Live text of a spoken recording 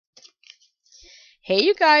Hey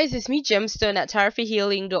you guys, it's me Gemstone at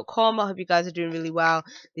tarotforhealing.com. I hope you guys are doing really well.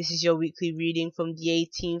 This is your weekly reading from the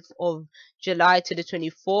 18th of July to the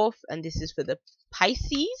 24th, and this is for the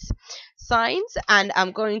Pisces signs. And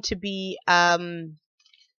I'm going to be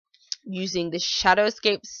using the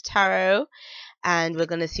Shadowscapes Tarot, and we're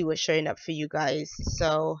gonna see what's showing up for you guys.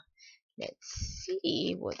 So let's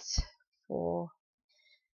see what's for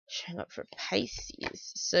showing up for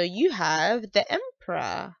Pisces. So you have the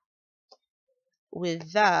Emperor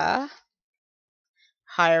with the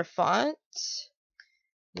Hierophant,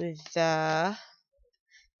 with the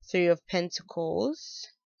Three of Pentacles,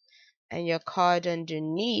 and your card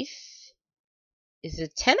underneath is the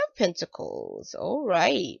Ten of Pentacles. All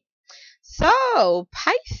right. So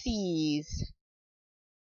Pisces,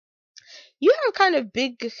 you have kind of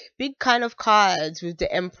big kind of cards with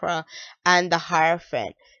the Emperor and the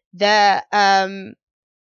Hierophant. The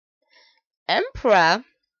Emperor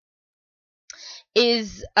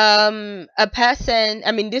is a person,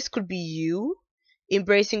 I mean, this could be you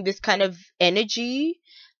embracing this kind of energy.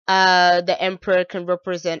 The Emperor can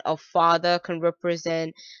represent a father, can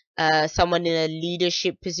represent someone in a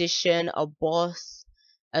leadership position, a boss,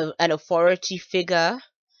 an authority figure.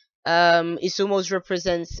 It almost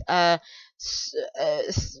represents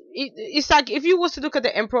it's like, if you was to look at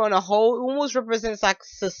the Emperor on a whole, it almost represents like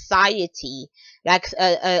society, like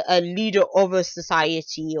a leader over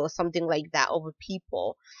society or something like that, over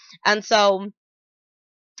people. And so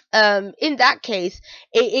in that case,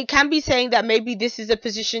 it can be saying that maybe this is a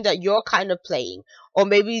position that you're kind of playing, or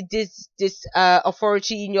maybe this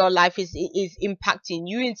authority in your life is impacting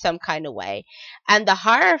you in some kind of way. And the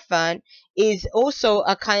Hierophant is also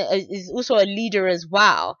a leader as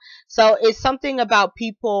well. So it's something about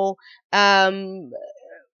people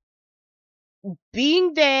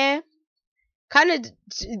being there, kind of.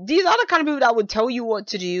 These are the kind of people that would tell you what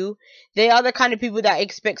to do. They are the kind of people that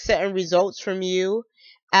expect certain results from you.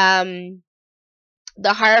 The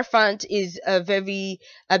Hierophant is a very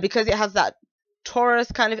because it has that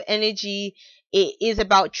Taurus kind of energy, it is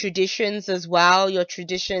about traditions as well, your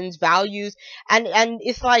traditions, values. And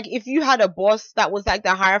it's like, if you had a boss that was like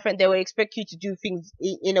the Hierophant, they would expect you to do things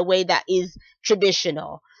in a way that is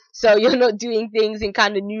traditional. So you're not doing things in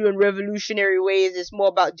kind of new and revolutionary ways. It's more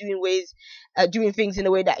about doing things in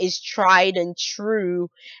a way that is tried and true.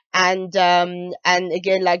 And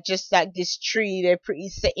again, like, just like this tree, they're pretty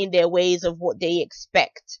set in their ways of what they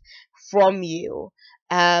expect from you.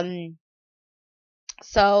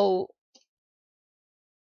 So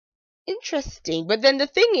interesting. But then the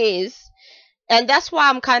thing is, and that's why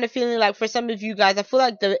I'm kind of feeling like, for some of you guys, I feel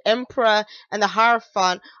like the Emperor and the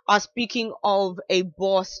Hierophant are speaking of a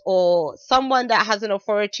boss or someone that has an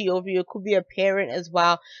authority over you. It could be a parent as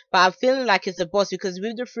well, but I'm feeling like it's a boss, because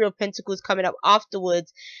with the Three of Pentacles coming up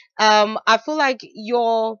afterwards, I feel like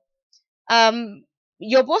your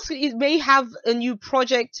boss may have a new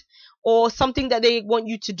project or something that they want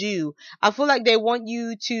you to do. I feel like they want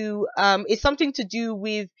you to it's something to do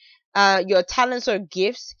with your talents or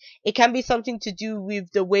gifts. It can be something to do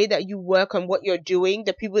with the way that you work and what you're doing,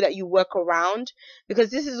 the people that you work around, because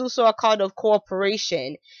this is also a card of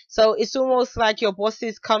cooperation. So it's almost like your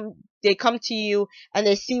bosses come to you and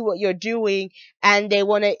they see what you're doing, and they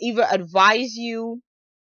want to either advise you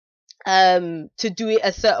to do it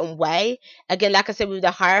a certain way. Again, like I said, with the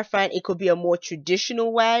Hierophant, it could be a more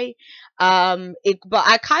traditional way. But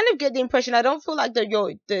I kind of get the impression, I don't feel like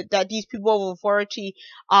that these people of authority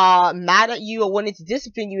are mad at you or wanting to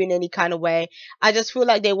discipline you in any kind of way. I just feel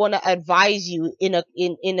like they want to advise you in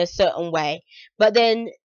a certain way. But then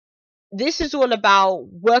this is all about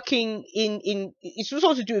working it's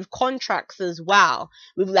also to do with contracts as well,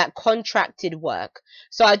 with like contracted work.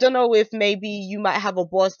 So I don't know if maybe you might have a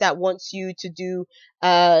boss that wants you to do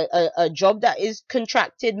a job that is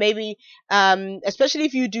contracted, maybe especially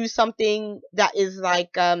if you do something that is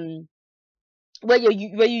like where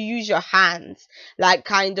you use your hands, like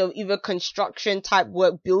kind of either construction type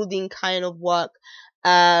work, building kind of work,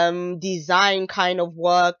 design kind of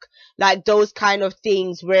work, like those kind of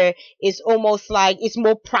things, where it's almost like it's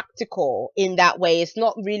more practical in that way. It's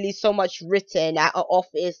not really so much written at an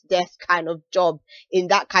office desk kind of job in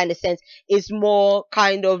that kind of sense. It's more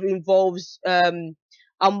kind of involves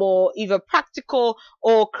are more either practical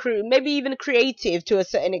or maybe even creative to a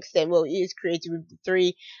certain extent. Well, it is creative with the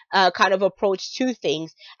three kind of approach to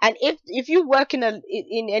things. And if you work in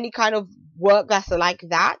any kind of work that's like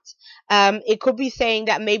that, it could be saying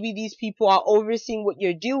that maybe these people are overseeing what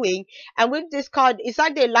you're doing. And with this card, it's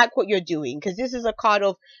like they like what you're doing, because this is a card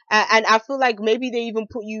of and I feel like maybe they even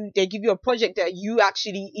they give you a project that you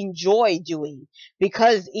actually enjoy doing,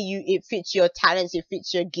 because it fits your talents, it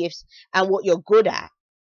fits your gifts and what you're good at.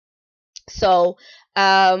 So,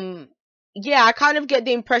 yeah, I kind of get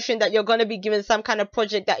the impression that you're going to be given some kind of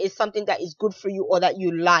project that is something that is good for you or that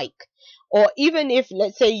you like. Or even if,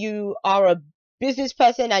 let's say, you are a business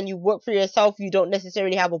person and you work for yourself, you don't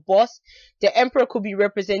necessarily have a boss. The Emperor could be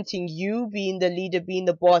representing you, being the leader, being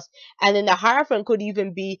the boss. And then the Hierophant could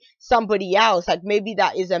even be somebody else. Like maybe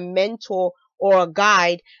that is a mentor or a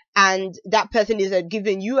guide, and that person is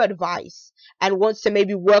giving you advice and wants to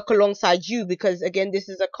maybe work alongside you, because again, this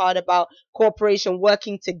is a card about cooperation,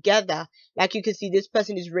 working together. Like you can see, this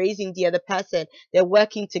person is raising the other person, they're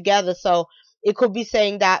working together. So it could be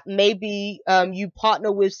saying that maybe you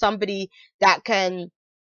partner with somebody that can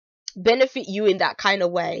benefit you in that kind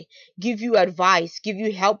of way, give you advice, give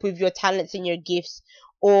you help with your talents and your gifts,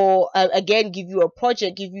 or again, give you a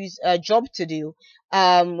project, give you a job to do,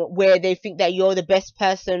 where they think that you're the best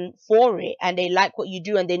person for it, and they like what you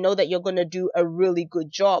do, and they know that you're going to do a really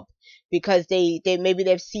good job, because they maybe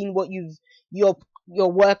they've seen what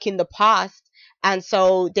your work in the past, and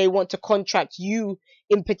so they want to contract you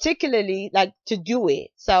in particularly, like, to do it.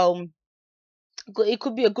 So it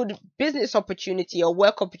could be a good business opportunity or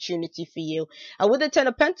work opportunity for you. And with the Ten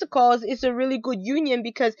of Pentacles, it's a really good union,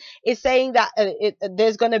 because it's saying that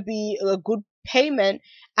there's going to be a good payment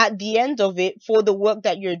at the end of it for the work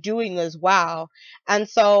that you're doing as well. And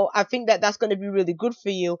so I think that that's going to be really good for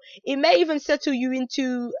you. It may even settle you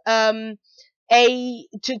into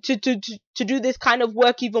to do this kind of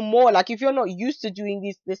work even more. Like if you're not used to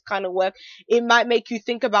doing this kind of work, it might make you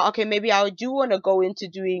think about, okay, maybe I do want to go into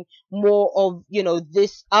doing more of,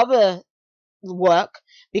 this other work,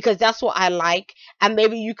 because that's what I like, and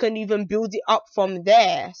maybe you can even build it up from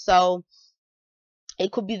there. So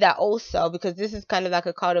it could be that also, because this is kind of like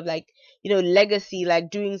a card of, like, legacy, like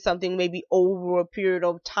doing something maybe over a period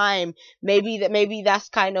of time. Maybe that's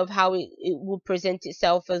kind of how it will present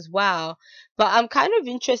itself as well. But I'm kind of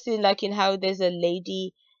interested, like, in how there's a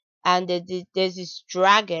lady and there's this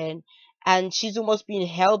dragon, and she's almost being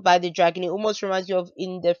held by the dragon. It almost reminds me of,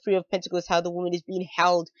 in the Three of Pentacles, how the woman is being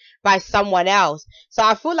held by someone else. So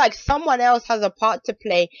I feel like someone else has a part to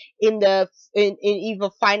play in either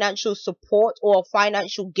financial support or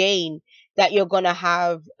financial gain that you're gonna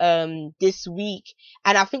have this week.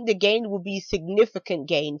 And I think the gain will be significant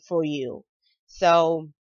gain for you. So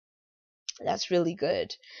that's really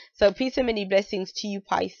good. So peace and many blessings to you,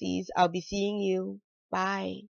 Pisces. I'll be seeing you. Bye.